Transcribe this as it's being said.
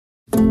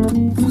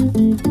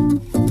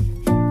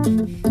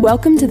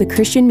Welcome to the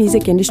Christian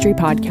Music Industry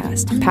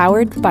Podcast,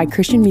 powered by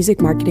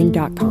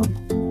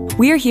ChristianMusicMarketing.com.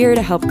 We are here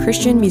to help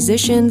Christian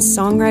musicians,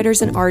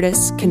 songwriters, and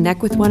artists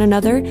connect with one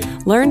another,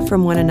 learn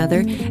from one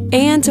another,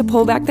 and to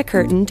pull back the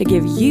curtain to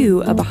give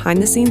you a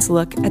behind-the-scenes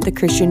look at the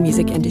Christian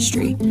music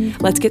industry.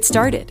 Let's get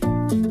started.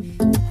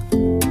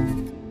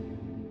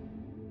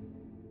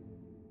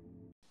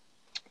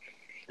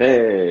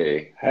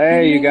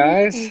 Hey, you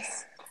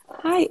guys.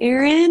 Hi,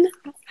 Aaron.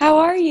 How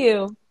are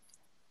you?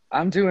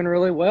 I'm doing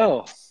really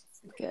well.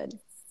 Good.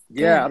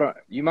 Yeah,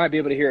 you might be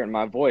able to hear it in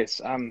my voice.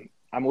 I'm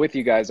with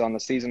you guys on the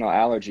seasonal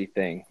allergy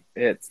thing.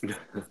 I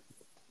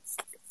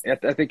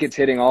think it's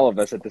hitting all of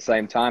us at the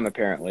same time,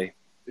 apparently.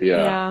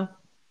 Yeah.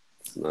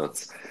 It's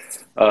nuts.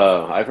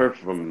 I've heard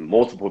from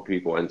multiple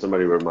people, and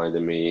somebody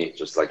reminded me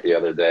just like the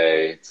other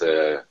day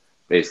to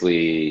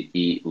basically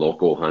eat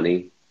local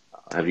honey.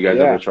 Have you guys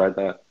ever tried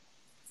that?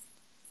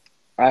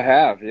 I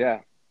have, yeah.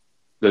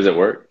 Does it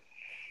work?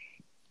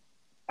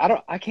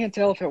 I can't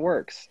tell if it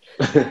works,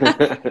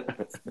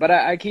 but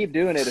I keep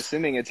doing it,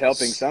 assuming it's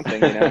helping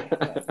something, you know.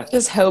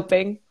 Just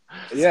hoping.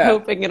 Yeah.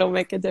 Hoping it'll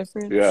make a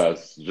difference.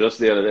 Yes. Just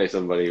the other day,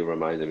 somebody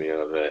reminded me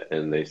of it,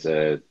 and they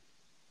said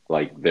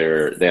like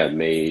they had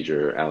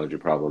major allergy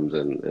problems,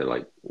 and it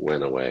like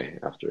went away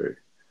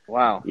after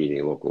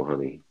eating local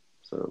honey.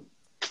 So.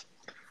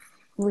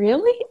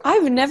 Really?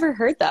 I've never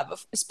heard that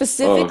before.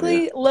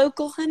 Specifically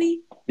local honey?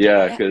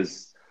 Yeah,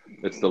 because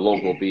it's the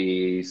local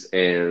bees.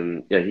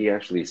 And yeah, he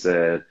actually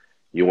said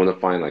you want to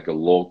find like a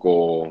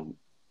local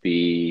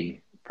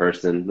bee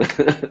person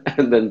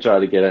and then try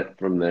to get it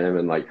from them.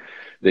 And like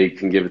they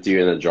can give it to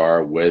you in a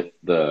jar with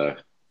the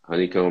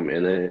honeycomb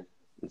in it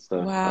and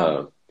stuff.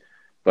 Wow.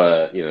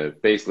 But, you know,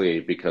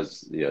 basically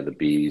because, the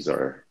bees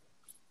are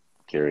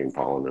carrying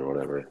pollen or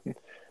whatever. I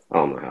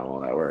don't know how all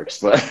that works,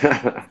 but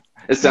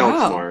it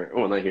sounds smart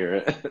when I hear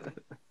it.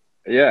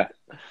 Yeah,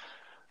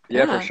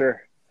 for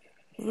sure.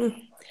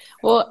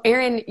 Well,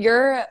 Aaron,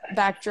 your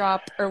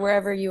backdrop or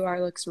wherever you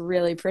are looks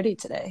really pretty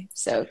today.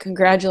 So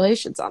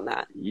congratulations on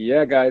that.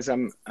 Yeah, guys,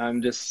 I'm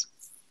just,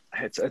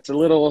 it's a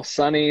little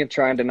sunny,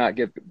 trying to not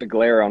get the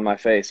glare on my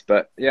face,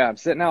 but yeah, I'm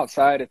sitting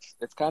outside.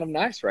 It's kind of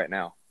nice right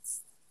now.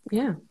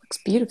 Yeah, looks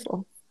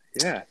beautiful.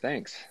 Yeah,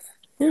 thanks.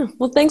 Yeah.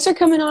 Well, thanks for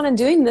coming on and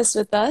doing this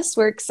with us.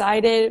 We're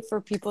excited for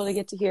people to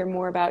get to hear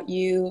more about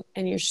you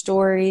and your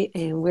story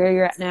and where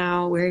you're at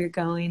now, where you're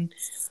going,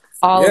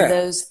 all of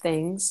those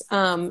things.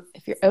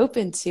 If you're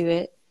open to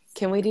it,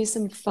 can we do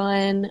some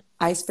fun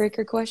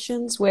icebreaker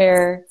questions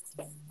where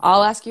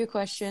I'll ask you a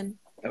question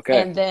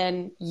and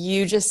then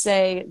you just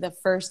say the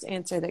first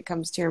answer that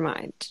comes to your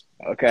mind?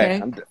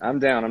 Okay. I'm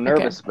down. I'm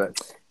nervous, but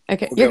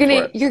okay. You're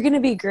gonna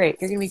be great.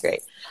 You're gonna be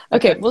great.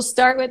 Okay. We'll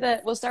start with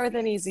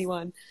an easy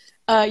one.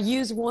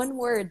 Use one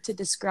word to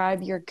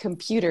describe your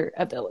computer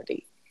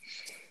ability.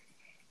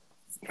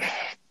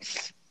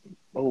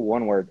 Oh,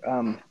 one word.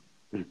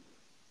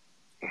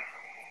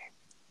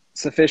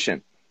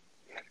 Sufficient.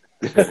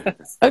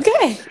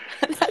 Okay,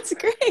 that's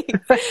great.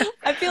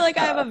 I feel like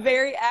I have a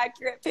very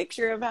accurate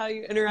picture of how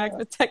you interact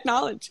with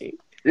technology.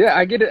 Yeah,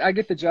 I get it. I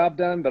get the job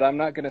done, but I'm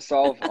not going to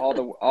solve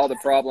all the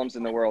problems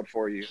in the world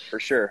for you, for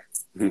sure.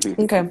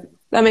 Okay,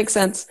 that makes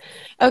sense.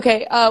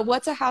 Okay,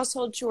 what's a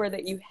household chore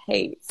that you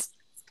hate?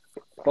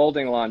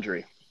 Folding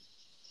laundry.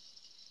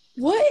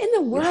 What in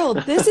the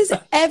world? This is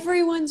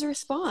everyone's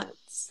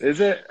response. Is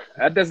it?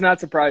 That does not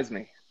surprise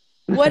me.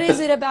 What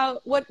is it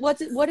about?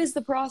 What is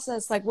the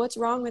process like? What's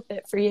wrong with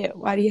it for you?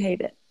 Why do you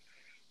hate it?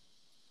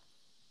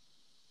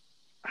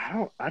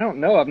 I don't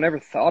know. I've never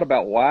thought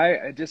about why.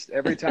 I just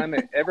every time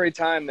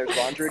there's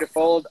laundry to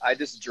fold, I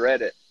just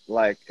dread it,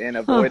 and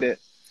avoid it.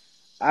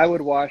 I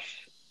would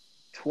wash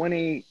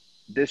 20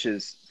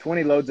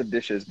 loads of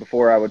dishes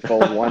before I would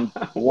fold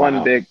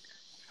one big.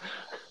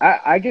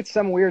 I get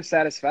some weird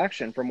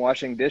satisfaction from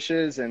washing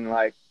dishes and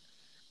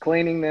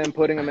cleaning them,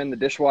 putting them in the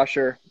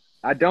dishwasher.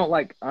 I don't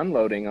like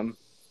unloading them,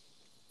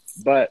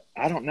 but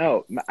I don't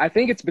know. I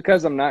think it's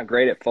because I'm not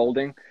great at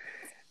folding,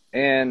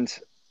 and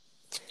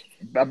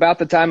about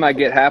the time I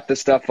get half the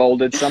stuff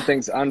folded,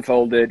 something's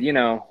unfolded,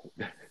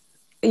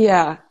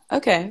 Yeah.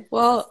 Okay.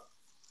 Well,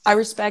 I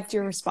respect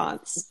your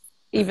response,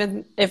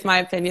 even if my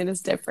opinion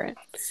is different,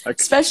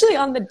 especially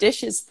on the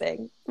dishes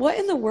thing. What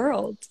in the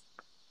world?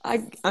 I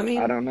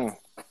mean, I don't know.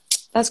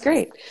 That's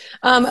great.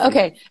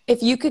 Okay.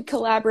 If you could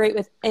collaborate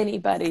with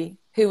anybody,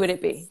 who would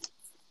it be?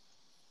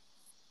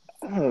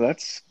 Oh,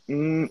 it's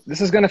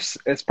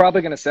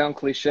probably going to sound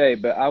cliche,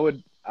 but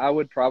I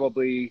would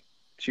probably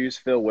choose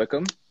Phil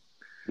Wickham.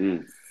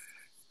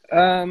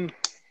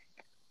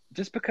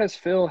 Just because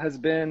Phil has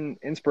been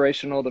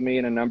inspirational to me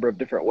in a number of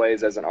different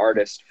ways as an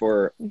artist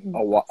for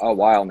a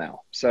while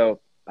now. So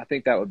I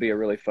think that would be a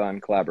really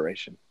fun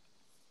collaboration.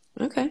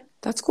 Okay.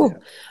 That's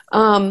cool.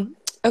 Yeah.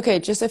 Okay.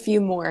 Just a few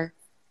more.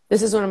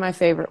 This is one of my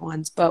favorite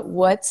ones, but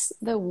what's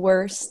the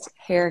worst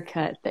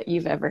haircut that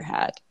you've ever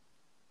had?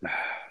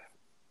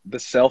 The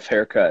self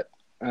haircut.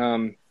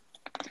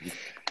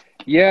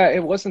 Yeah,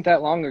 it wasn't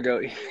that long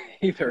ago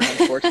either,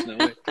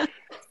 unfortunately.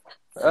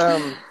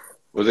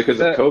 Was it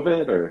because of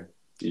COVID or?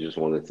 You just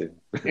wanted to.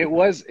 It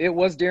was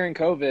during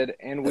COVID,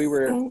 and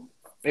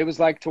it was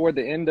like toward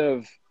the end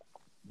of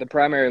the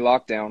primary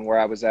lockdown where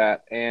I was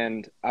at,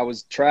 and I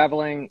was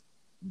traveling.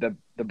 The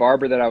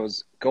barber that I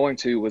was going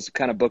to was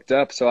kind of booked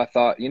up, so I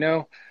thought,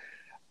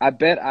 I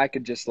bet I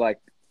could just like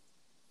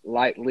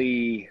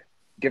lightly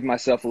give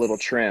myself a little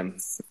trim.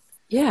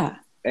 Yeah.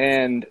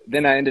 And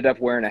then I ended up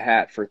wearing a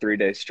hat for 3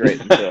 days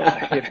straight until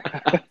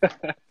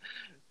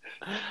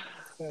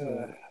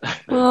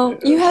well,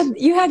 you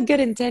had good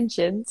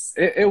intentions.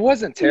 It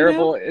wasn't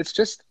terrible. It's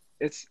just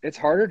it's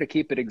harder to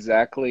keep it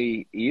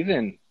exactly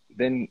even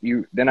than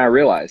I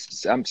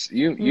realized.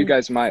 You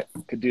guys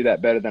could do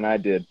that better than I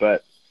did,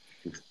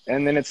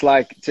 and then it's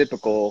like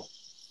typical.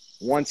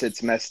 Once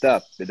it's messed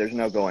up, there's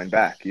no going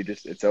back.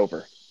 It's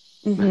over.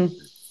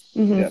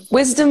 Yep.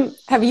 Wisdom,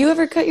 have you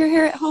ever cut your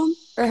hair at home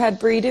or had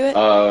Bree do it?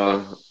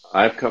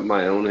 I've cut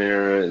my own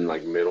hair in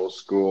like middle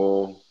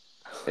school,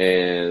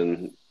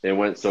 and it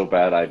went so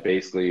bad I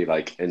basically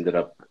like ended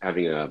up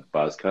having a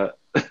buzz cut.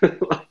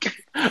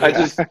 I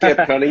just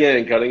kept cutting it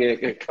and cutting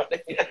it and cutting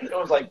it. It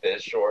was like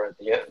this short at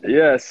the end.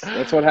 Yes,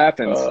 that's what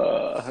happens.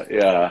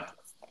 Yeah,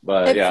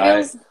 but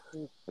feels...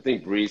 I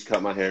think Bree's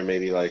cut my hair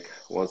maybe like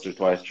once or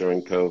twice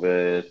during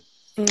COVID.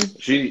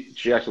 She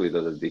actually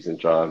does a decent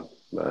job.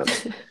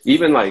 But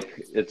even like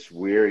it's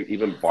weird.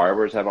 Even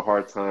barbers have a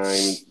hard time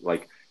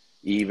like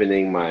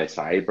evening my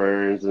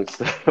sideburns and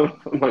stuff.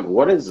 I'm like,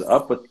 what is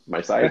up with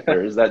my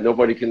sideburns that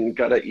nobody can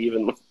cut it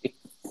evenly?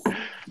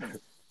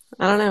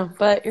 I don't know,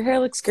 but your hair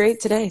looks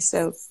great today,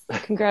 so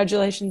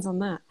congratulations on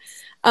that.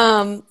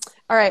 All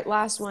right,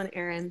 last one,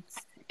 Aaron.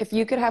 If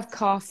you could have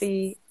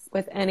coffee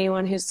with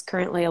anyone who's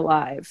currently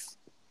alive,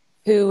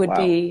 who would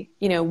be,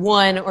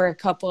 one or a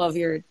couple of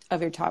your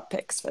top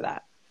picks for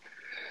that?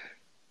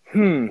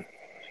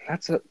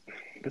 That's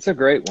a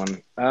great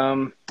one.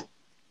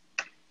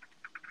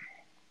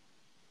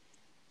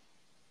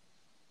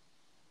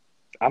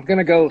 I'm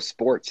gonna go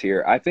sports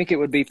here. I think it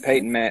would be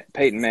Peyton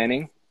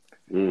Manning,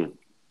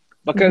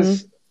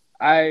 because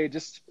I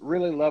just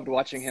really loved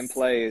watching him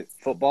play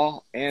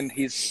football, and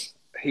he's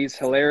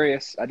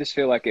hilarious. I just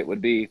feel like it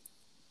would be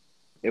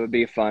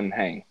a fun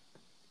hang.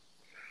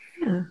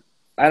 Yeah.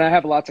 And I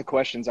have lots of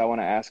questions I want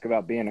to ask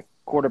about being a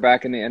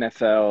quarterback in the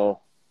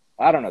NFL.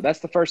 I don't know. That's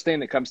the first thing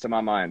that comes to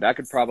my mind. I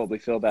could probably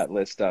fill that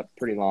list up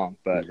pretty long,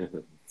 but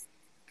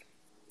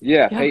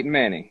yeah, Peyton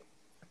Manning.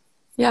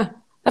 Yeah,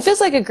 that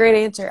feels like a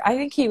great answer. I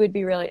think he would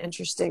be really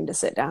interesting to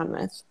sit down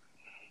with.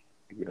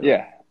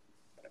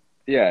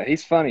 Yeah,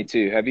 he's funny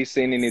too. Have you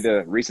seen any of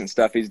the recent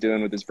stuff he's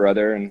doing with his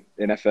brother in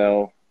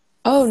NFL?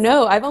 Oh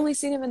no, I've only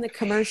seen him in the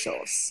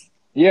commercials.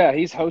 Yeah,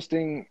 he's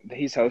hosting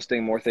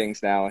more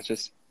things now. It's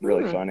just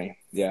really funny.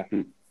 Yeah.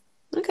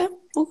 Okay.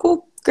 Well,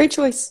 cool. Great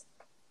choice.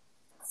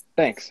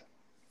 Thanks.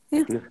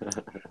 Yeah.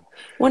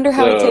 Wonder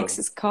how he takes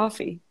his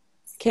coffee.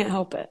 Can't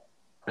help it.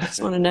 I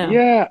just want to know.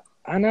 Yeah,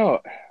 I know.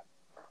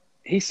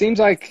 He seems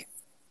like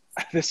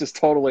this is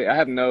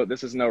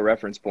no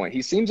reference point.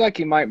 He seems like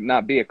he might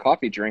not be a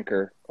coffee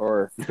drinker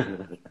or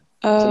to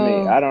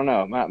me. I don't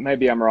know.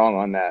 Maybe I'm wrong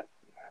on that.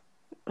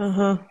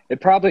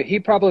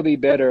 He'd probably be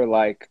better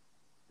like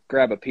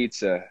grab a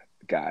pizza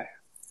guy.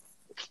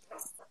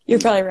 You're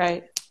probably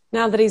right.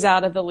 Now that he's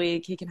out of the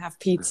league, he can have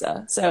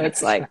pizza. So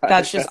it's like,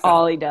 that's just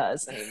all he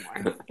does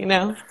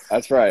anymore,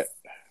 That's right.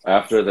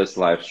 After this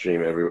live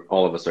stream,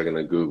 all of us are going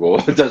to Google,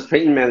 does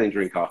Peyton Manning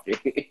drink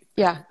coffee?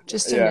 Yeah,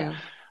 just to know.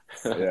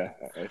 Yeah.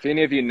 If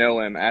any of you know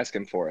him, ask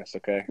him for us,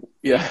 okay?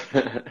 Yeah.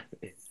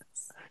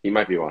 He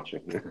might be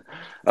watching.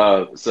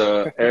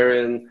 So,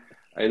 Aaron,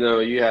 I know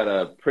you had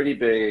a pretty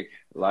big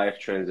life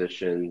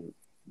transition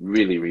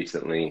really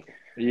recently.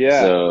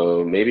 Yeah.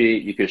 So maybe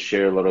you could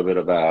share a little bit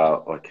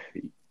about like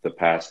the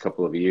past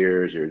couple of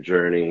years, your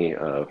journey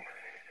of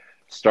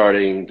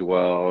starting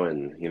Dwell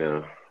and,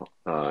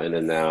 and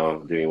then now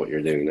doing what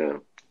you're doing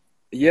now.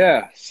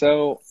 Yeah.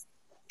 So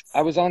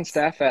I was on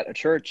staff at a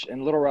church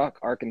in Little Rock,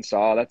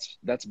 Arkansas.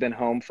 That's been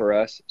home for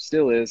us,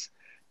 still is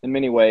in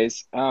many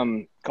ways,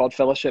 called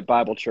Fellowship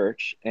Bible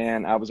Church.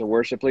 And I was a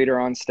worship leader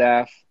on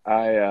staff.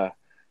 I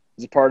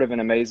was a part of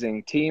an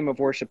amazing team of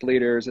worship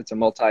leaders. It's a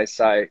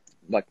multi-site,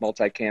 like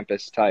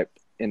multi-campus type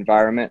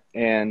environment.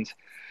 And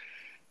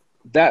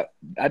I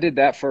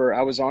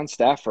was on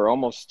staff for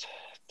almost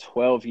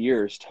 12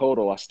 years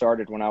total. I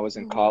started when I was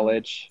in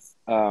college,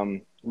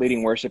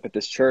 leading worship at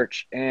this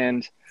church.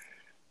 And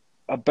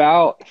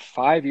about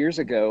 5 years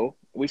ago,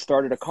 we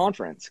started a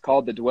conference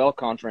called the Dwell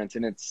Conference.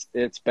 And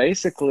it's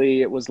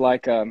basically, it was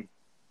like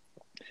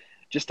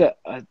just a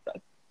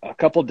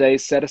couple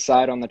days set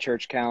aside on the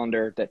church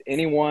calendar that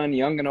anyone,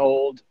 young and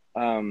old,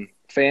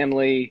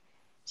 family,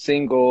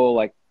 single,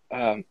 like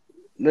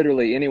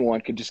literally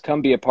anyone could just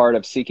come be a part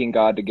of seeking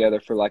God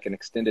together for like an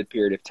extended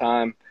period of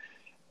time.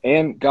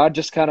 And God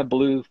just kind of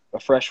blew a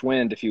fresh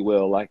wind, if you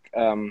will, like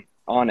on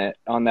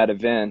that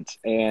event,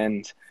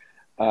 and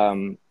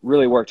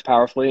really worked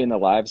powerfully in the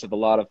lives of a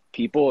lot of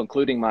people,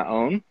 including my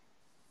own.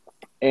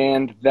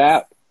 And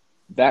that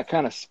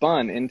kind of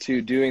spun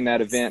into doing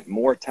that event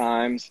more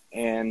times,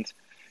 and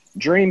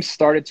dreams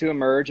started to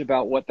emerge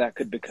about what that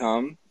could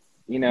become.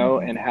 you know,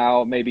 and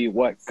how maybe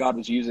what God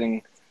was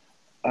using,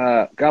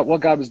 what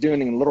God was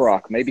doing in Little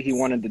Rock, maybe he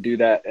wanted to do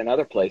that in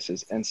other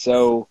places. And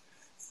so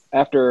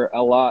after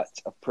a lot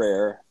of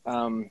prayer,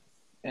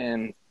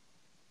 and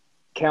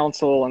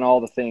counsel and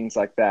all the things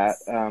like that,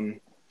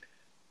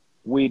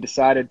 we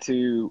decided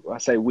to,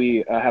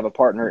 we have a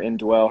partner in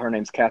Dwell. Her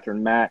name's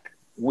Catherine Mack.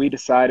 We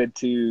decided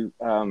to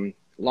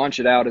launch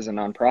it out as a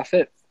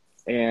nonprofit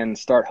and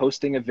start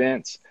hosting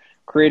events,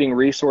 creating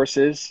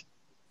resources.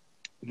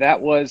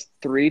 That was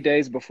 3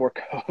 days before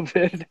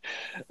COVID.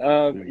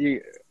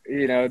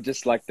 You know,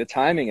 just like the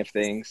timing of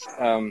things,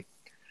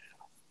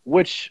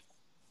 which,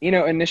 you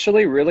know,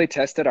 initially really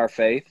tested our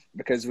faith,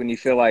 because when you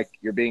feel like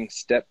you're being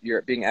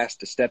asked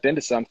to step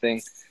into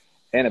something,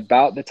 and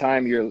about the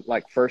time your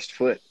like first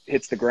foot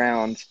hits the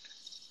ground,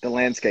 the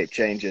landscape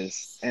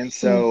changes. And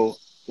so,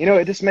 you know,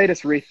 it just made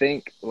us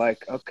rethink,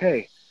 like,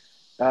 okay,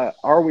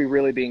 are we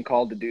really being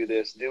called to do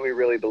this? Do we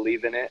really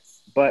believe in it?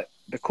 But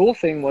the cool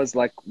thing was,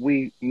 like,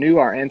 we knew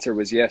our answer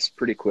was yes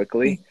pretty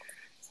quickly.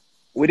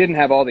 We didn't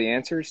have all the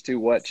answers to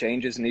what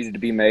changes needed to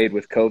be made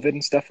with COVID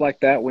and stuff like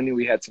that. We knew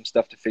we had some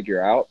stuff to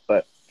figure out,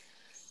 but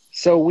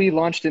so we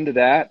launched into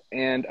that.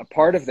 And a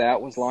part of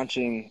that was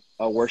launching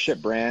a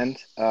worship brand,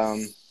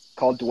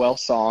 called Dwell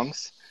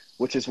Songs,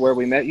 which is where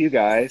we met you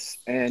guys.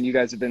 And you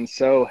guys have been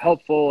so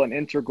helpful and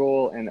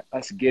integral in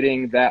us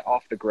getting that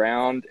off the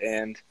ground,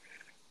 and,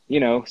 you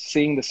know,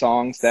 seeing the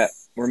songs that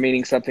were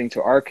meaning something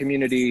to our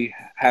community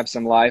have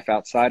some life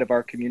outside of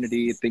our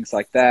community, things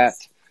like that.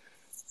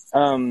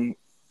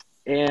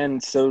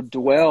 And so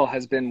Dwell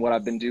has been what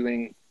I've been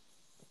doing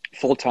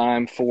full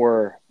time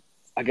for,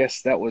 I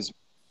guess that was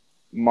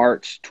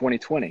March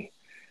 2020.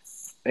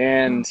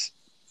 And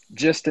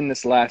just in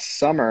this last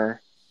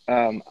summer,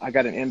 I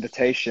got an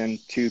invitation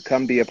to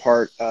come be a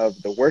part of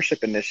the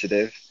worship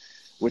initiative,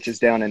 which is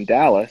down in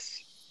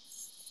Dallas.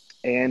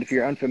 And if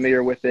you're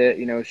unfamiliar with it,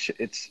 you know,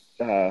 it's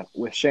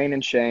with Shane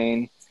and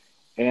Shane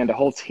and a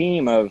whole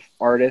team of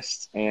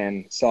artists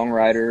and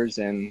songwriters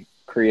and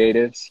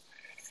creatives.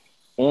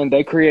 And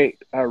they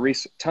create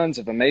tons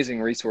of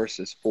amazing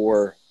resources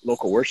for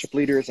local worship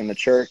leaders in the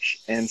church.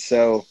 And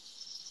so,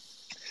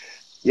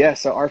 yeah,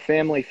 so our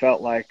family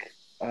felt like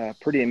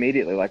pretty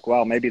immediately, like,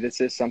 wow, maybe this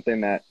is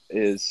something that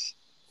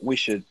we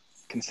should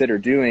consider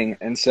doing.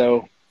 And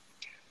so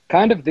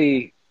kind of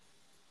the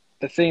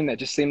thing that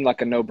just seemed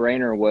like a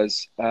no-brainer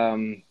was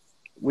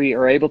we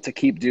are able to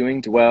keep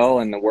doing Dwell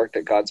and the work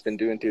that God's been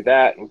doing through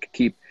that. And we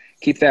could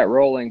keep that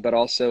rolling, but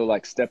also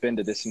like step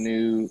into this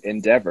new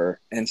endeavor.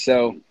 And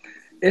so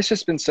it's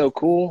just been so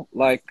cool.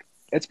 Like,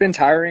 it's been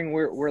tiring.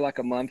 We're like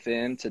a month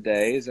in.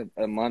 Today is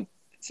a month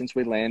since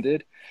we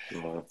landed.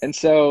 Wow. And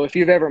so if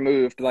you've ever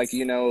moved, like,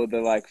 you know, the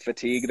like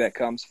fatigue that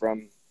comes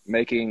from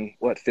making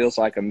what feels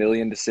like a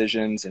million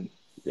decisions and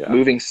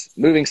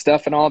moving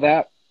stuff and all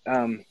that.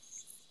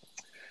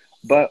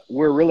 But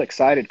we're really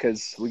excited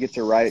because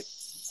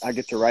I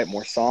get to write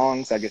more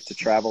songs. I get to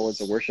travel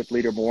as a worship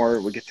leader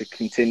more. We get to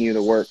continue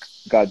the work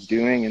God's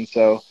doing. And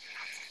so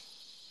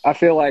I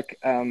feel like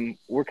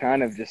we're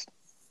kind of just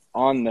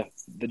on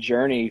the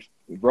journey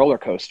roller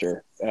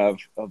coaster of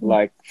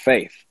like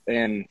faith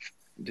and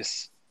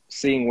just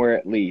seeing where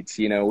it leads.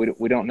 You know,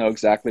 we don't know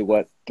exactly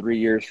what 3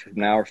 years from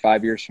now or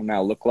 5 years from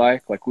now look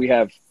like. Like, we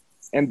have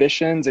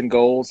ambitions and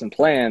goals and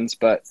plans,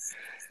 but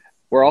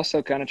we're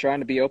also kind of trying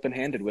to be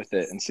open-handed with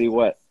it and see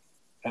what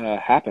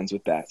happens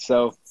with that.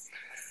 So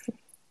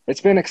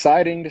it's been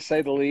exciting, to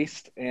say the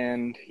least.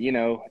 And, you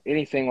know,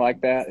 anything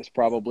like that is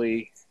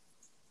probably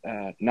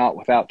not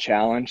without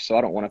challenge. So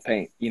I don't want to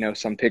paint, you know,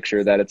 some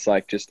picture that it's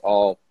like just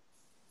all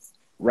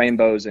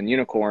rainbows and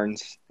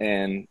unicorns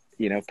and,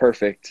 you know,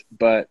 perfect.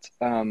 But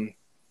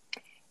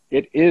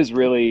it is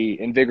really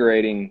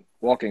invigorating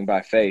walking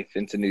by faith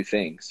into new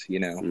things,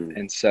 you know.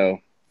 And so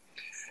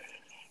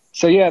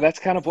yeah, that's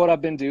kind of what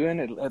I've been doing,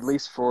 at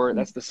least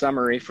that's the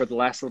summary for the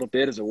last little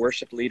bit, as a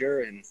worship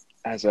leader and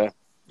as a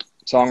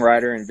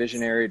songwriter and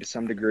visionary to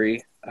some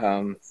degree.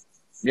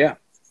 Yeah.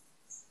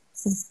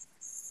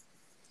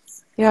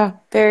 Yeah,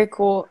 very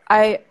cool.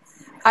 I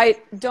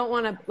don't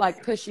want to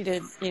like push you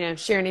to, you know,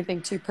 share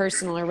anything too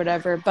personal or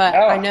whatever, but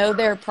I know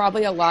there are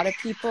probably a lot of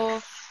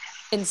people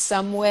in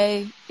some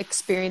way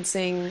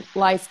experiencing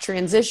life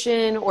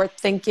transition or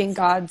thinking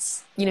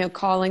God's, you know,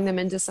 calling them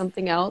into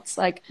something else.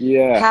 Like,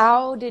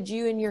 how did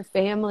you and your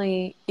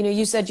family, you know,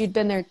 you said you'd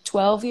been there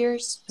 12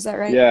 years. Is that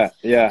right?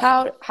 Yeah.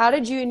 How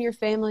did you and your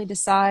family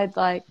decide,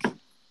 like,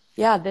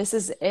 yeah, this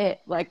is it?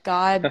 Like,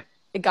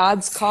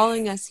 God's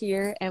calling us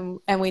here,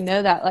 and we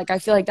know that. Like, I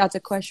feel like that's a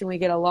question we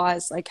get a lot,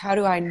 is like, how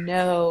do I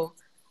know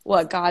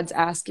what God's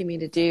asking me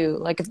to do?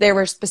 Like, if there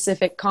were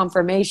specific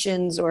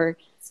confirmations, or,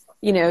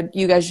 you know,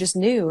 you guys just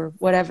knew, or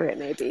whatever it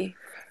may be.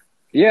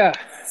 Yeah,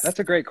 that's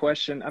a great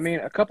question. I mean,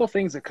 a couple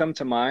things that come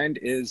to mind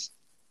is,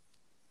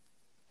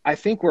 I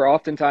think we're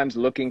oftentimes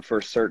looking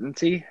for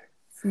certainty.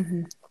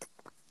 Mm-hmm.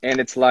 And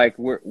it's like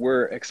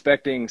we're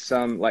expecting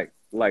some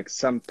like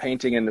some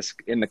painting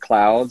in the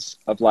clouds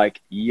of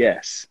like,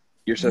 yes,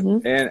 you're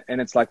so,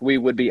 and it's like we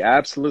would be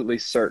absolutely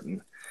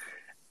certain.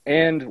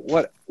 And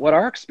what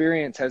our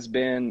experience has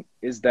been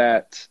is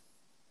that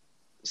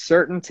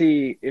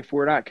certainty, if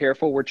we're not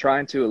careful, we're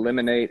trying to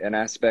eliminate an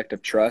aspect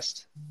of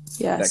trust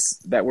Yes.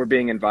 that we're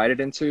being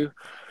invited into.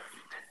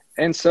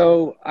 And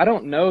so I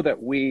don't know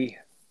that we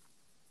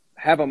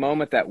have a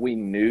moment that we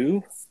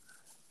knew,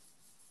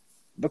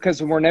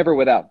 because we're never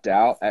without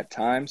doubt at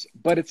times,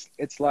 but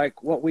it's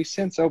like what we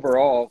sense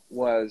overall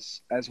was,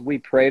 as we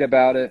prayed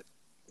about it,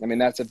 I mean,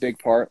 that's a big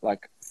part.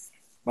 Like,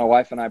 my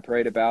wife and I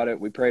prayed about it.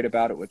 We prayed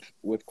about it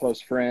with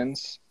close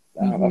friends,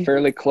 a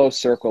fairly close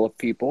circle of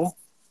people.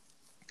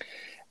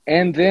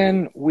 And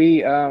then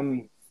we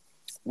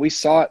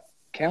sought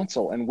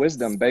counsel and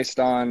wisdom based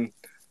on,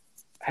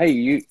 hey,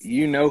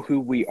 you know who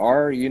we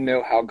are. You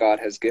know how God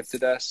has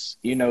gifted us.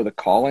 You know the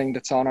calling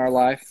that's on our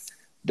life.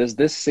 Does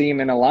this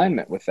seem in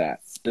alignment with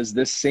that? Does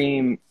this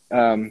seem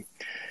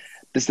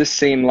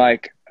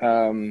like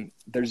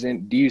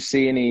do you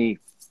see any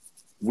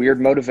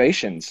weird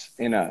motivations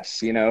in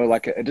us? You know,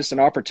 like just an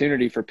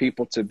opportunity for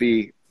people to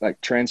be like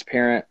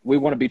transparent. We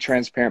want to be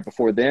transparent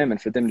before them and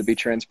for them to be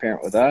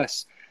transparent with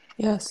us.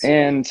 Yes.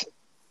 And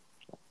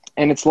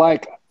it's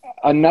like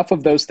enough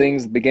of those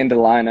things begin to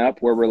line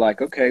up where we're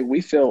like, okay,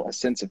 we feel a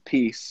sense of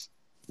peace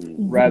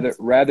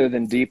rather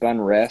than deep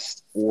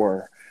unrest,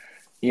 or,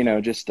 you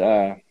know, just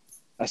a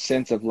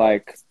sense of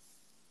like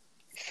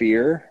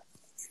fear.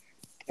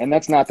 And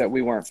that's not that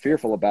we weren't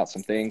fearful about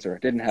some things or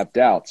didn't have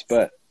doubts,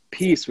 but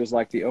peace was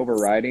like the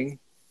overriding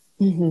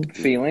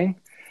feeling.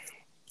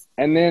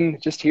 And then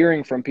just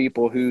hearing from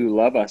people who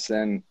love us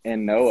and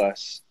know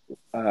us,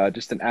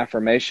 just an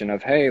affirmation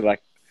of, hey,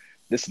 like,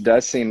 this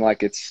does seem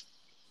like it's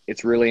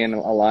really in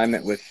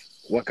alignment with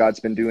what God's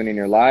been doing in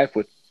your life,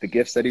 with the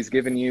gifts that he's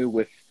given you,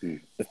 with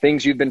the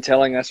things you've been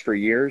telling us for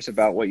years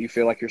about what you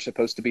feel like you're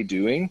supposed to be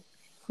doing.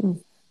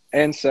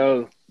 And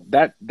so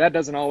that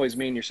doesn't always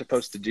mean you're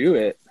supposed to do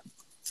it,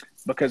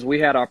 because we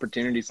had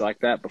opportunities like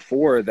that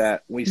before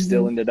that we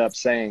still ended up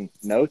saying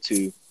no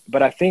to.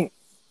 But I think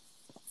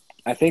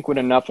when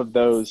enough of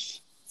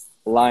those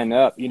line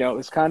up, you know, it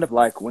was kind of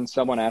like when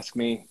someone asked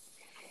me,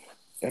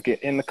 like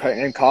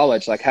in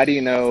college, like, how do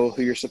you know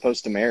who you're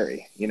supposed to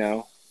marry, you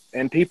know?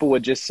 And people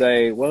would just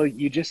say, well,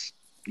 you just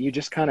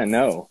kind of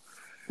know.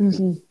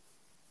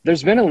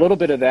 There's been a little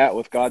bit of that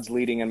with God's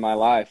leading in my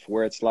life,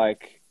 where it's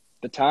like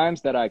the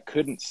times that I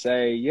couldn't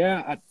say,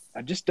 yeah,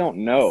 I just don't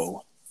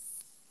know,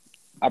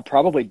 I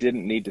probably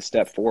didn't need to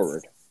step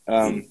forward.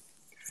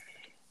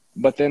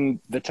 But then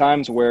the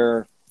times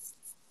where,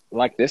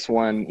 like this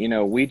one, you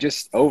know, we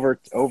just over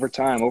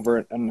time, over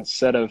a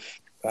set of,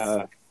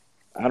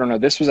 I don't know,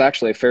 this was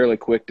actually a fairly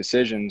quick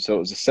decision. So it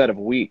was a set of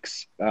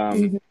weeks.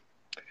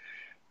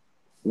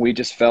 We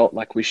just felt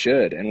like we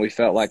should, and we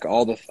felt like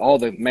all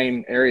the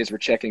main areas were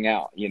checking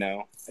out, you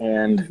know,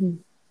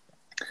 and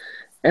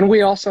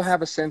we also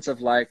have a sense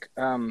of like,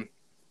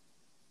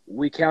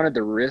 we counted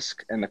the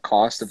risk and the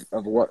cost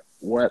of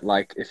what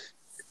like,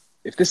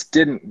 if this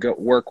didn't go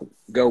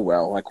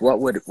well, like what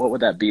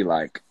would that be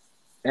like?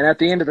 And at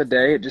the end of the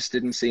day, it just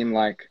didn't seem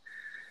like,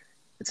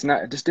 it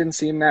just didn't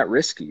seem that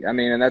risky. I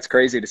mean, and that's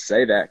crazy to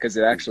say that, because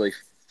it actually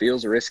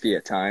feels risky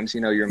at times.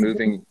 You know, you're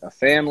moving a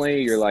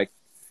family, you're like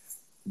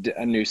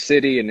a new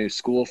city, a new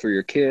school for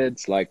your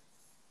kids, like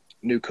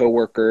new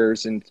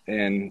coworkers,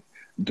 and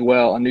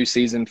Dwell, a new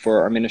season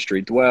for our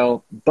ministry,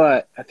 Dwell.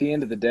 But at the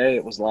end of the day,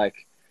 it was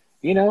like,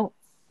 you know,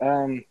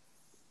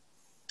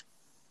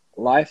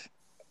 life,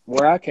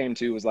 where I came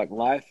to was like,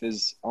 life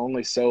is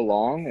only so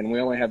long and we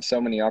only have so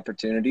many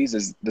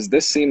opportunities. Does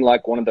this seem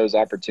like one of those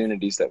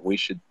opportunities that we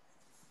should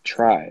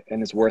try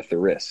and is worth the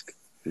risk?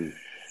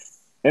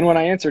 And when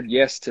I answered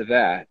yes to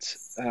that,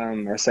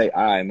 or say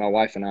my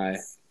wife and I,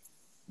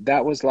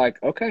 that was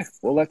like, okay,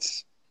 well,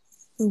 let's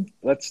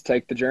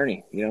take the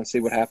journey, you know, see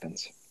what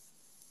happens.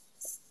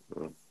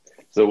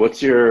 So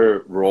what's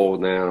your role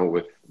now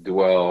with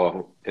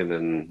Dwell, and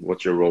then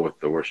what's your role with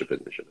the Worship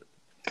Initiative?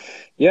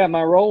 Yeah,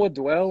 my role with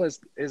Dwell is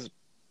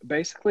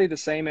basically the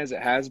same as it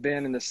has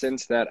been, in the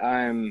sense that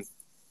I'm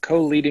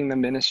co-leading the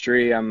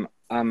ministry. I'm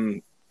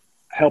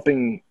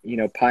helping, you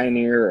know,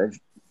 pioneer or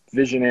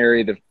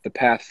visionary the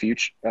path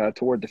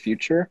toward the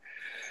future.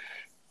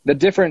 The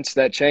difference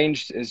that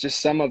changed is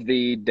just some of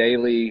the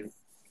daily,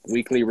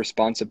 weekly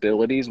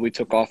responsibilities we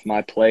took off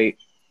my plate.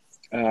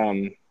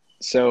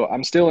 So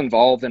I'm still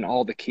involved in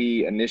all the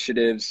key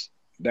initiatives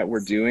that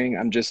we're doing.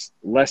 I'm just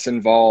less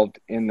involved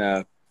in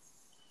the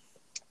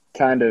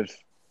kind of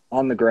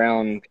on the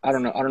ground, I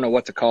don't know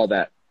what to call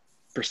that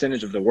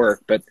percentage of the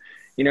work, but,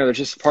 you know, there's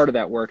just part of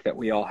that work that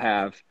we all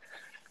have.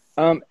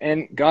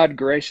 And God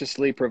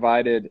graciously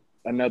provided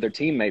another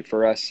teammate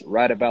for us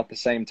right about the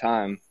same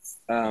time,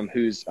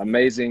 who's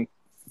amazing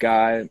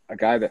guy, a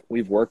guy that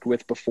we've worked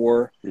with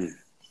before,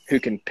 who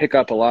can pick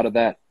up a lot of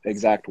that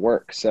exact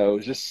work. So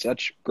it's just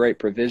such great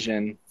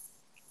provision.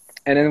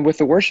 And then with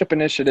the Worship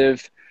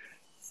Initiative,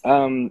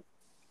 I'm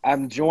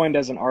joined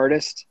as an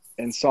artist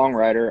and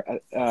songwriter.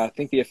 I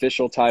think the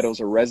official title is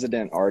a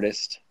resident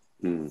artist.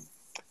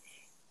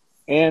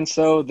 And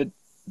so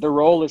the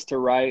role is to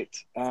write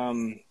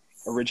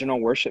original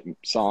worship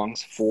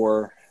songs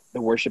for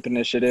the worship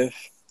initiative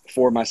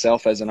for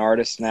myself as an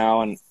artist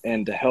now,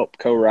 and to help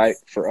co-write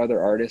for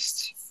other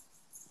artists,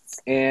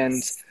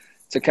 and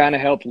to kind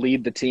of help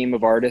lead the team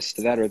of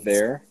artists that are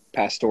there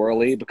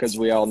pastorally, because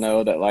we all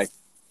know that like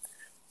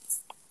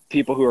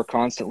people who are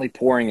constantly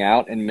pouring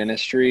out in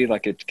ministry,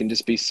 like it can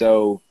just be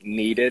so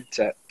needed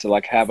to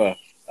like have a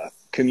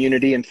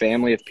community and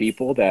family of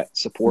people that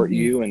support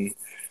you and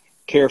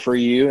care for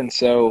you. And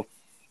so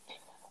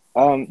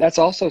that's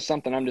also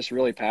something I'm just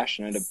really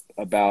passionate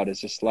about, is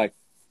just like,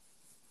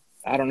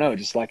 I don't know,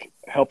 just like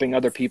helping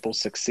other people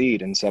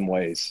succeed in some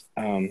ways.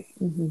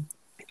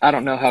 I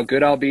don't know how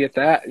good I'll be at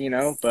that, you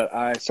know, but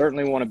I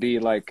certainly want to be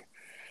like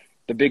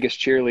the biggest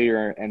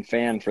cheerleader and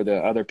fan for the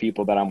other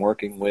people that I'm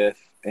working with.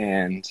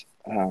 And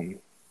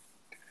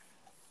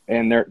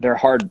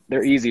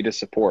they're easy to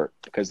support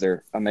because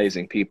they're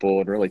amazing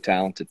people and really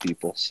talented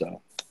people.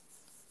 So.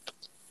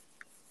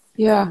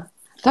 Yeah,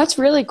 that's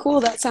really cool.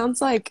 That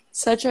sounds like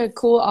such a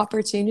cool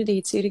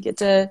opportunity too, to get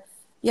to,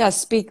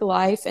 speak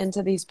life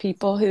into these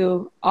people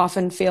who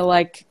often feel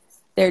like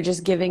they're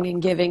just giving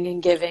and giving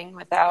and giving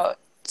without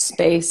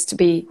space to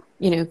be,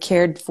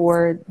 cared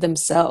for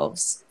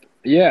themselves.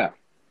 Yeah.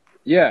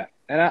 Yeah.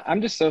 And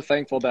I'm just so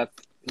thankful that,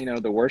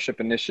 the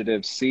worship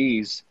initiative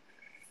sees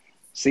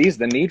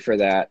the need for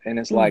that. And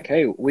it's like,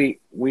 hey, we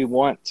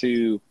want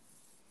to,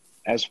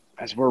 as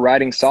we're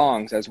writing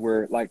songs, as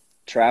we're like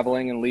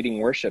traveling and leading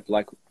worship,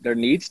 like there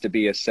needs to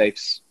be a safe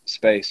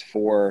space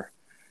for,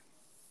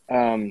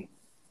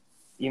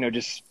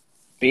 just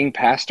being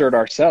pastored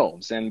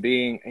ourselves, and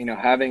being,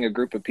 having a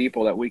group of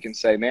people that we can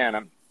say, man,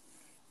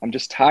 I'm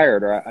just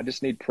tired, or I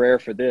just need prayer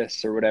for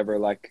this or whatever.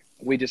 Like,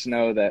 we just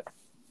know that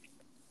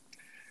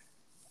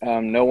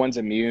no one's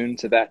immune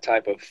to that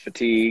type of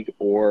fatigue,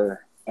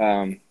 or,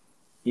 when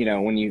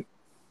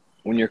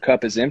your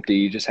cup is empty,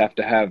 you just have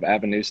to have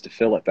avenues to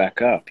fill it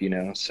back up,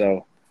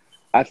 So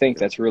I think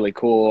that's really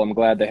cool. I'm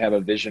glad they have a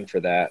vision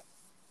for that.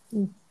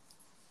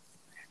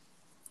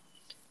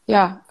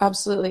 Yeah,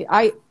 absolutely.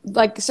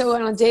 So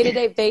on a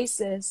day-to-day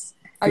basis,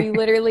 are you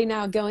literally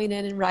now going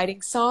in and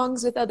writing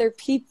songs with other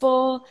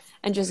people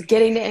and just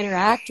getting to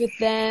interact with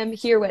them,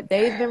 hear what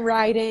they've been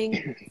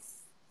writing?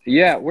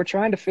 Yeah, we're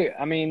trying to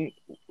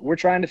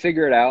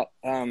figure it out.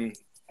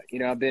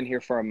 I've been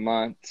here for a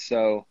month,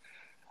 so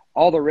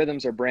all the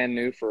rhythms are brand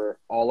new for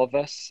all of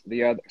us.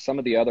 Some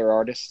of the other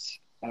artists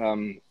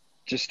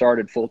just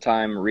started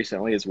full-time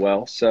recently as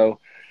well. So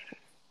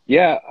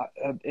yeah,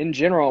 in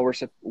general,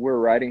 we're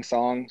writing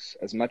songs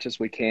as much as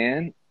we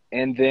can.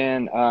 And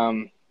then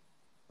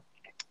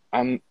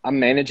I'm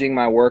managing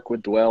my work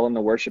with Dwell and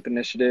the worship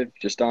initiative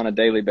just on a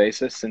daily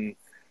basis. And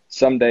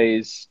some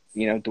days,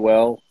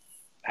 Dwell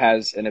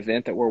has an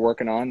event that we're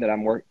working on that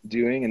I'm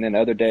doing, and then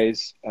other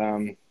days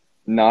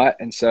not.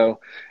 And so,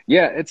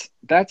 yeah,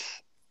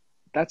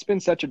 that's been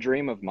such a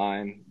dream of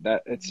mine,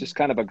 that it's just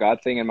kind of a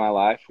God thing in my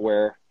life,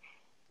 where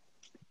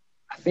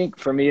I think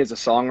for me as a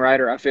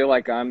songwriter, I feel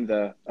like I'm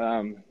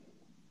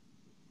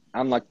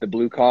like the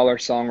blue collar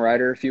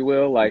songwriter, if you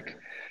will. Like,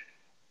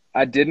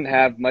 I didn't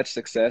have much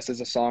success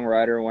as a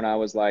songwriter when I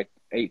was like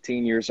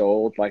 18 years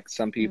old, like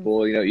some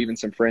people, even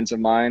some friends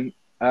of mine.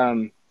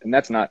 And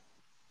that's not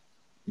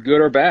good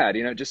or bad,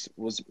 it just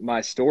was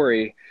my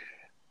story.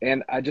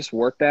 And I just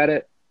worked at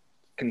it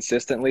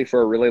consistently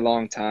for a really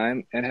long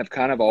time, and have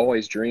kind of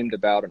always dreamed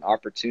about an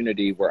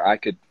opportunity where I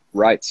could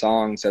write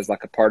songs as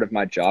like a part of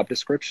my job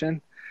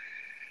description.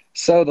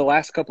 So the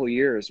last couple of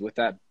years, with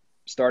that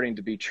starting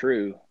to be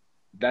true,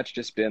 that's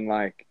just been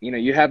like,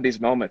 you have these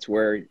moments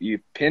where you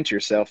pinch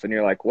yourself and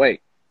you're like,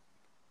 wait,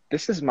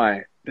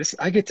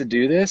 I get to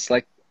do this.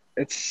 Like,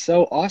 it's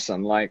so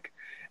awesome. Like,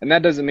 and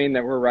that doesn't mean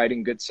that we're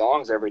writing good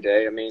songs every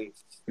day. I mean,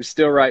 we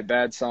still write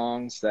bad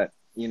songs that,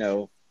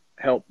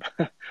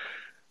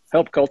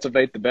 help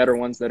cultivate the better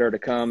ones that are to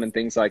come, and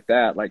things like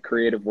that. Like,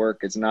 creative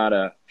work is not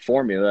a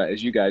formula,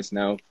 as you guys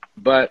know,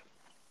 but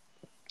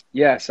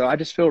yeah, so I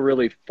just feel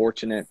really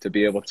fortunate to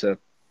be able to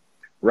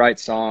write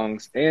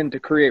songs and to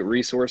create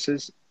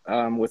resources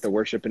with the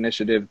worship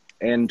initiative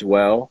and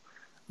Dwell,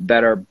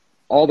 that are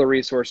all the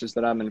resources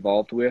that I'm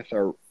involved with.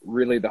 Are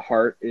really, the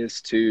heart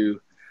is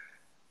to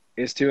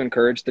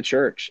encourage the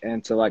church,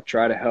 and to like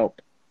try to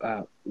help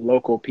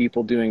local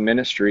people doing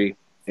ministry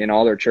in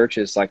all their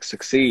churches like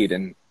succeed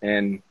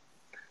and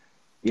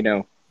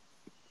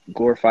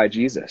glorify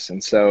Jesus.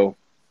 And so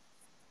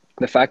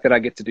the fact that I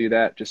get to do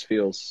that just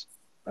feels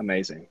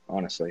amazing,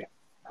 honestly,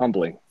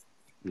 humbling.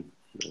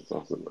 That's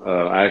awesome.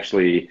 I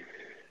actually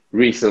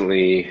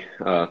recently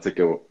took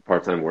a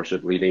part-time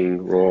worship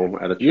leading role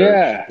at a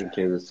church in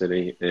Kansas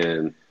City,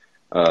 and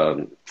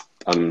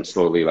I'm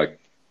slowly like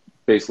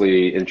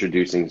basically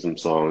introducing some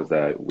songs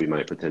that we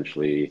might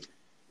potentially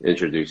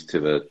introduce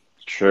to the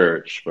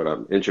church, but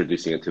I'm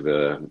introducing it to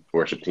the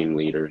worship team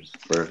leaders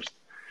first.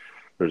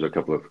 There's a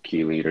couple of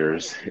key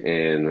leaders,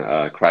 and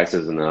Christ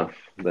is Enough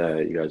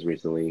that you guys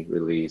recently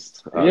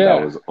released.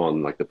 That was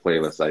on like the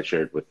playlist I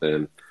shared with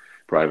them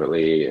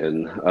privately,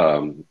 and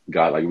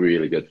got like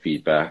really good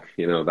feedback,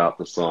 about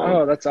the song.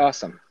 Oh, that's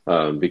awesome.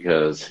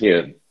 Because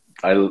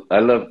I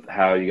love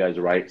how you guys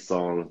write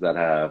songs that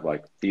have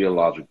like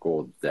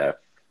theological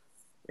depth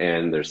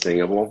and they're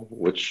singable,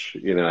 which,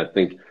 I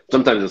think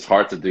sometimes it's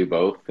hard to do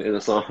both in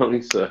a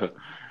song. So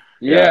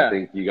yeah, I Yeah.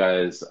 think you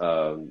guys,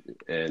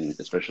 and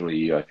especially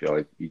you, I feel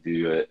like you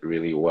do it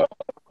really well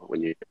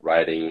when you're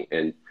writing.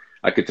 And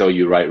I could tell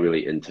you write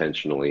really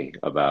intentionally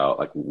about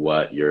like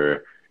what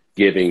you're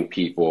giving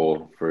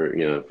people for,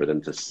 for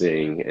them to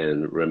sing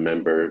and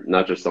remember,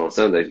 not just on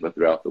Sundays, but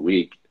throughout the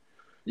week.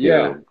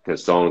 Yeah.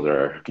 Because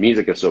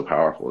music is so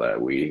powerful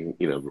that we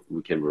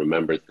can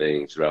remember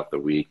things throughout the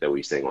week that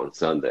we sing on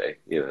Sunday,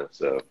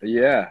 so.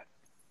 Yeah.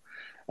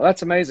 Well,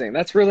 that's amazing.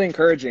 That's really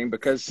encouraging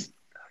because,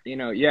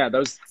 yeah,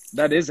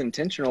 that is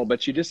intentional,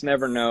 but you just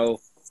never know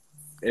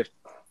if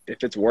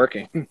it's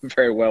working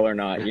very well or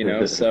not,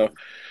 So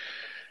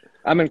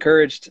I'm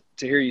encouraged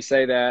to hear you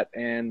say that.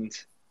 And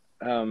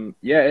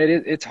yeah,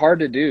 it's hard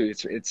to do.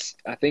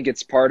 I think it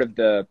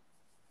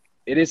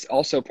is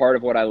also part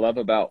of what I love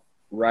about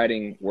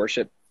writing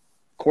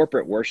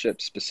corporate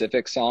worship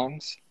specific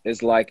songs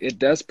is like, it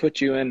does put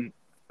you in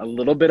a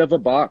little bit of a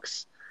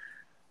box,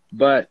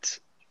 but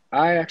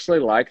I actually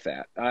like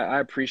that. I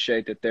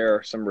appreciate that there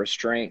are some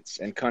restraints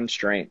and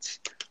constraints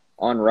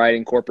on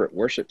writing corporate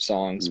worship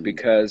songs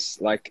because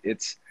like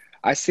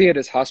I see it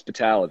as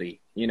hospitality,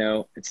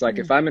 it's like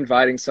if I'm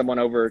inviting someone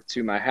over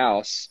to my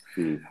house,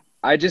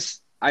 I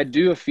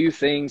do a few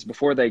things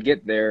before they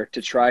get there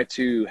to try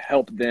to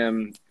help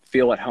them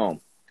feel at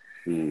home.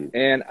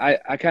 And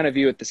I kind of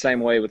view it the same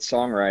way with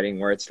songwriting,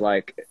 where it's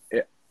like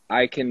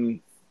I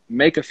can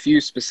make a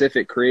few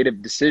specific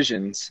creative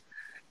decisions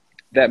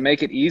that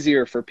make it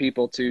easier for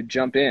people to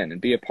jump in and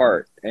be a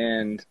part.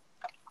 And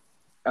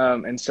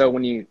so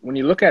when you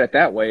look at it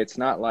that way, it's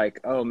not like,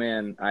 oh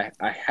man,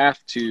 I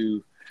have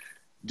to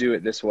do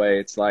it this way.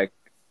 It's like,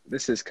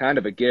 this is kind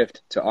of a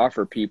gift to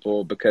offer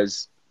people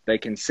because they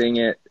can sing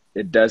it.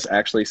 It does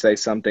actually say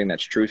something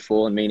that's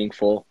truthful and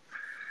meaningful.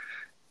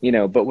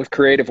 But with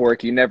creative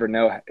work, you never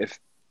know if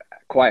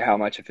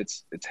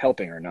it's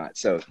helping or not.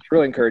 So it's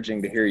really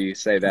encouraging to hear you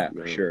say that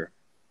for sure.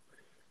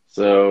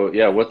 So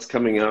yeah, what's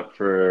coming up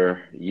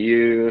for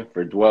you,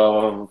 for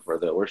Dwell, for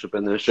the worship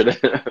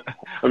initiative?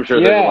 I'm sure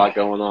there's a lot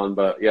going on,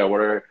 but yeah, what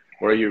are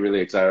you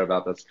really excited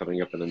about that's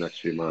coming up in the next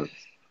few months?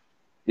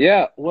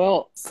 Yeah,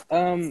 well,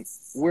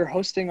 we're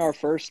hosting our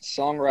first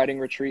songwriting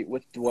retreat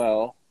with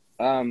Dwell.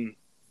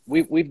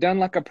 We've done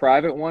like a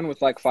private one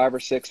with like 5 or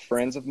 6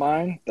 friends of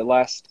mine the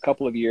last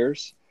couple of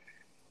years.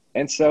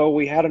 And so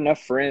we had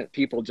enough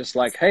people just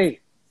like, hey,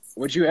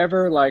 would you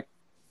ever like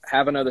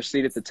have another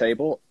seat at the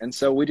table? And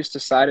so we just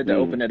decided to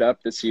open it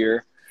up this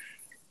year.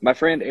 My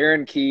friend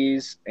Aaron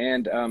Keys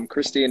and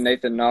Christy and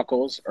Nathan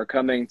Knuckles are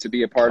coming to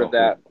be a part of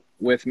that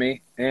with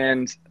me.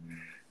 And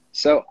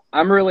so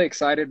I'm really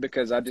excited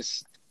because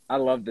I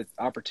love the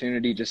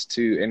opportunity just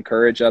to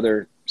encourage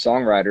other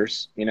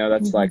songwriters.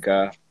 That's like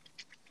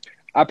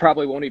I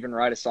probably won't even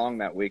write a song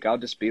that week. I'll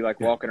just be like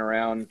walking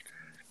around,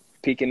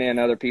 peeking in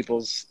other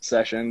people's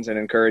sessions and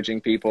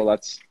encouraging people.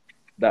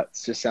 That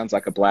just sounds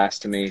like a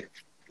blast to me.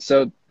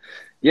 So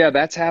yeah,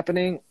 that's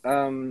happening.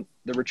 The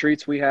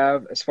retreats we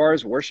have, as far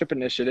as worship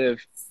initiative,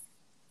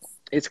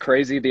 it's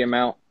crazy the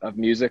amount of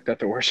music that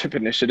the worship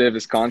initiative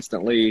is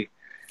constantly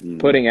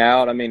putting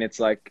out. I mean, it's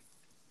like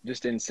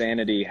just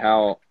insanity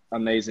how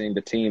amazing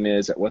the team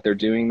is at what they're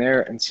doing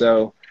there. And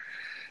so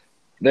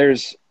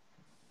there's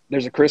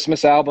a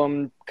Christmas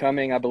album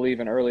coming, I believe,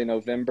 in early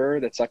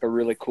November. That's like a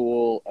really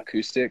cool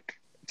acoustic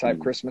type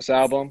Christmas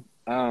album.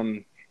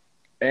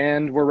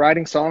 And we're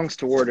writing songs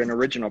toward an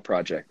original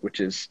project, which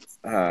is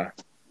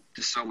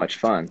just so much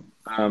fun.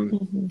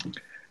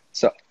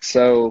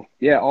 So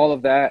yeah, all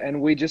of that.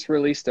 And we just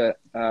released an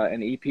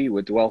EP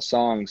with Dwell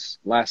songs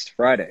last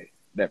Friday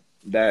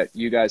that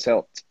you guys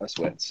helped us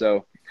with.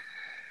 So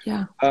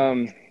yeah.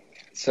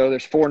 So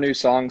there's 4 new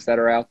songs that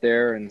are out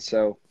there. And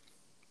so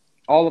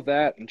all of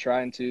that and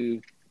trying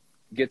to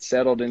get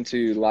settled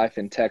into life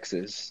in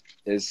Texas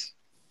it's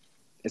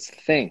the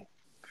thing.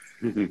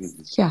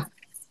 Yeah.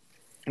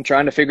 I'm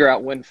trying to figure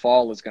out when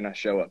fall is going to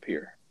show up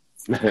here.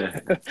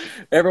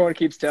 Everyone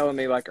keeps telling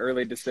me like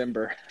early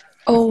December.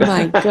 Oh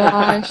my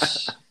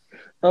gosh.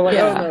 I'm like,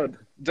 oh no,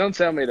 don't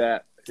tell me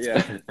that.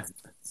 Yeah.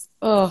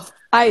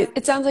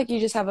 It sounds like you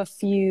just have a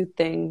few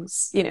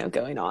things,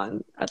 going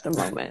on at the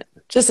moment.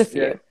 Just a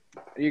few. Yeah.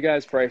 You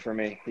guys pray for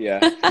me. Yeah.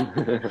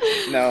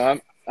 No,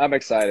 I'm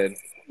excited.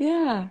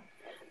 Yeah.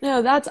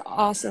 No, that's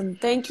awesome.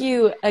 Thank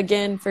you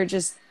again for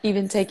just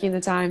even taking the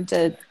time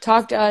to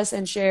talk to us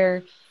and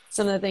share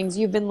some of the things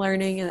you've been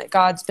learning and that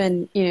God's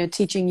been,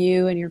 teaching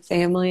you and your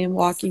family and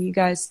walking you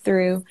guys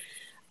through.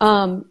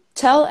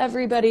 Tell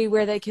everybody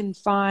where they can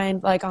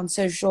find, like on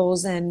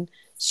socials and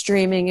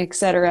streaming,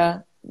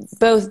 etc.,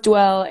 both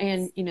Dwell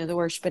and, the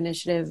Worship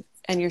Initiative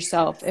and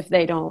yourself, if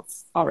they don't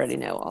already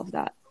know all of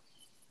that.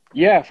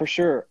 Yeah, for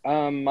sure.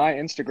 My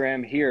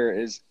Instagram here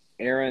is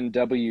Aaron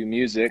W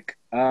Music.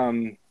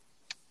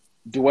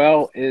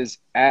 Dwell is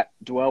at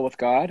Dwell with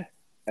God,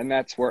 and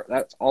that's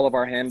all of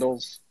our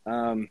handles.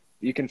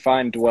 You can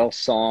find Dwell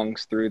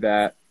songs through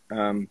that.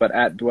 but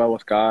at Dwell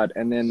with God.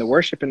 And then the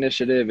Worship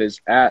Initiative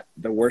is at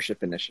the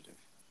Worship Initiative.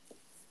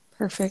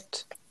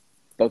 Perfect.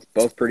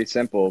 Both pretty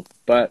simple.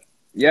 But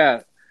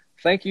yeah,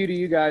 thank you to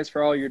you guys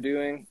for all you're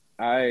doing.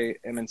 I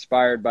am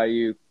inspired by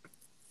you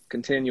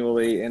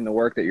continually in the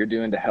work that you're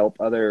doing to help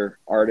other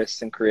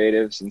artists and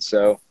creatives. And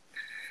so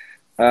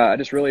I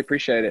just really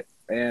appreciate it.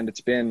 And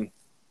it's been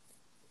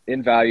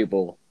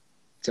invaluable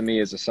to me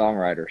as a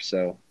songwriter.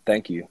 So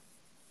thank you.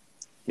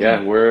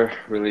 Yeah, we're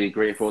really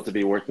grateful to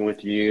be working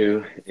with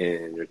you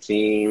and your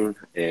team,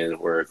 and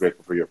we're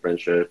grateful for your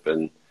friendship,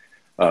 and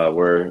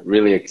we're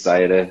really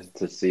excited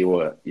to see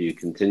what you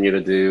continue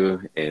to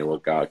do and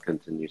what God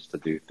continues to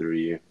do through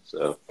you.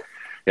 So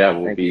yeah,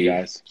 we'll be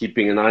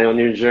keeping an eye on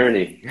your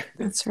journey.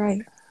 That's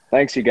right.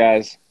 Thanks, you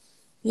guys.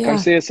 Yeah. Come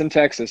see us in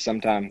Texas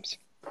sometimes.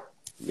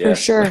 Yes.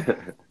 For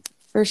sure.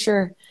 For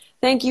sure.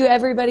 Thank you,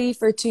 everybody,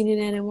 for tuning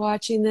in and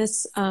watching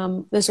this.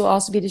 This will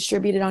also be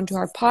distributed onto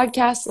our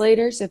podcast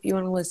later. So if you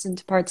want to listen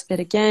to parts of it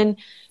again,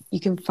 you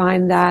can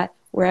find that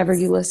wherever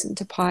you listen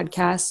to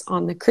podcasts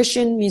on the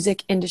Christian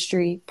Music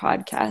Industry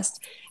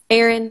Podcast.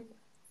 Aaron,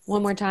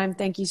 one more time,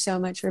 thank you so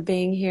much for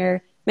being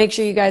here. Make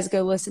sure you guys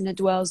go listen to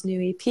Dwell's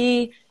new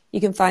EP. You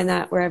can find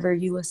that wherever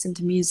you listen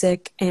to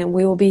music. And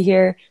we will be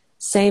here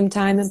same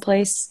time and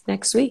place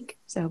next week.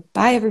 So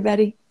bye,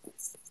 everybody.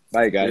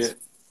 Bye, guys. Yeah.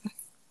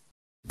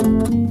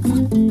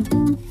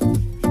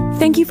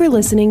 Thank you for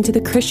listening to the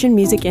Christian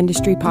Music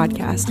Industry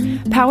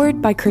Podcast,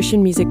 powered by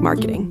Christian Music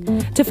Marketing.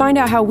 To find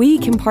out how we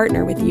can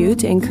partner with you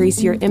to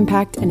increase your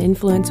impact and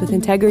influence with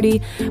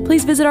integrity,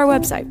 please visit our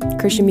website,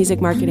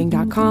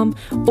 christianmusicmarketing.com,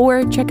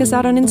 or check us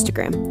out on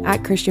Instagram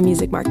at Christian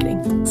Music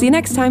Marketing. See you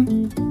next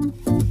time.